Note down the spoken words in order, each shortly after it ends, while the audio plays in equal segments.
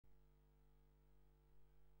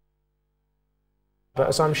But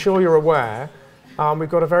as I'm sure you're aware, we've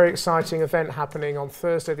got a very exciting event happening on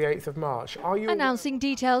Thursday the 8th of March. Are you announcing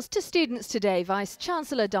details to students today,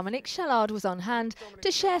 Vice-Chancellor Dominic Shallard was on hand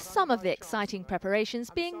to share some of the exciting preparations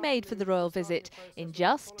being made for the royal visit in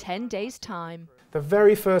just 10 days' time. The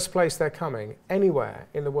very first place they're coming anywhere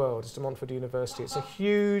in the world is to Montfort University. It's a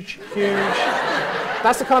huge,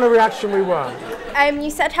 that's the kind of reaction we want. You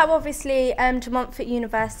said how obviously De Montfort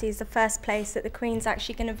University is the first place that the Queen's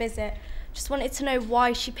actually going to visit. Just wanted to know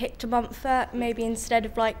why she picked De Montfort, maybe instead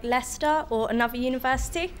of like Leicester or another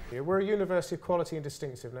university. We're a university of quality and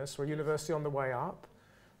distinctiveness. We're a university on the way up.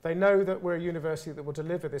 They know that we're a university that will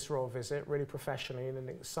deliver this royal visit really professionally in an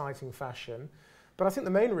exciting fashion. But I think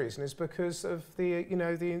the main reason is because of the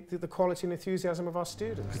quality and enthusiasm of our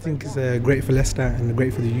students. I think it's great for Leicester and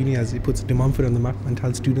great for the uni as it puts De Montfort on the map and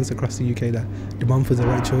tells students across the UK that De Montfort's the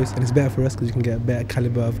right choice, and it's better for us because you can get a better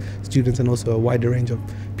calibre of students and also a wider range of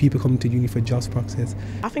people coming to uni for jobs proxies.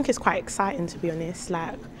 I think it's quite exciting, to be honest.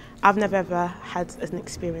 Like, I've never ever had an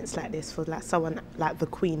experience like this for like someone like the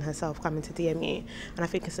Queen herself coming to DMU, and I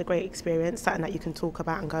think it's a great experience, something that you can talk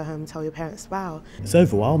about and go home and tell your parents about. It's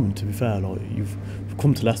overwhelming, to be fair. Like, you've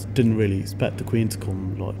come to Leicester, didn't really expect the Queen to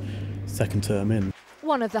come like second term in.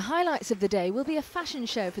 One of the highlights of the day will be a fashion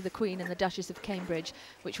show for the Queen and the Duchess of Cambridge,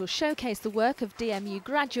 which will showcase the work of DMU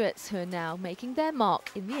graduates who are now making their mark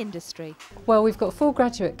in the industry. Well, we've got 4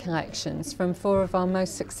 graduate collections from 4 of our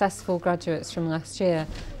most successful graduates from last year.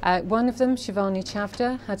 One of them, Shivani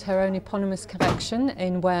Chavda, had her own eponymous collection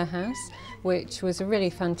in Warehouse, which was a really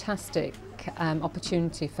fantastic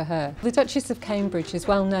opportunity for her. The Duchess of Cambridge is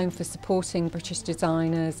well known for supporting British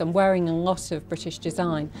designers and wearing a lot of British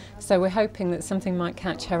design, so we're hoping that something might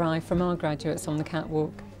catch her eye from our graduates on the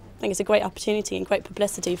catwalk. I think it's a great opportunity and great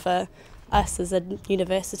publicity for us as a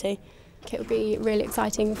university. It would be really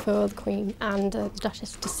exciting for the Queen and the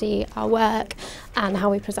Duchess to see our work and how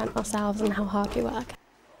we present ourselves and how hard we work.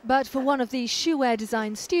 But for one of these shoewear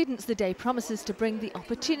design students, the day promises to bring the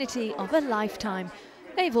opportunity of a lifetime.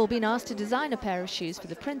 They've all been asked to design a pair of shoes for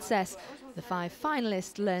the Princess. The 5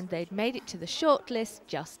 finalists learned they'd made it to the shortlist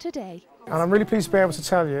just today. And I'm really pleased to be able to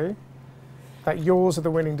tell you that yours are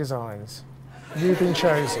the winning designs. You've been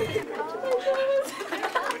chosen.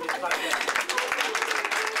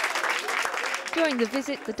 During the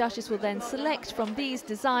visit, the Duchess will then select from these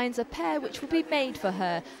designs a pair which will be made for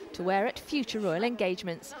her to wear at future royal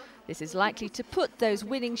engagements. This is likely to put those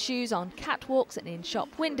winning shoes on catwalks and in shop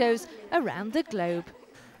windows around the globe.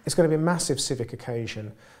 It's going to be a massive civic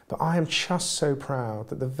occasion, but I am just so proud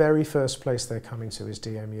that the very first place they're coming to is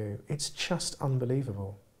DMU. It's just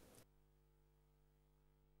unbelievable.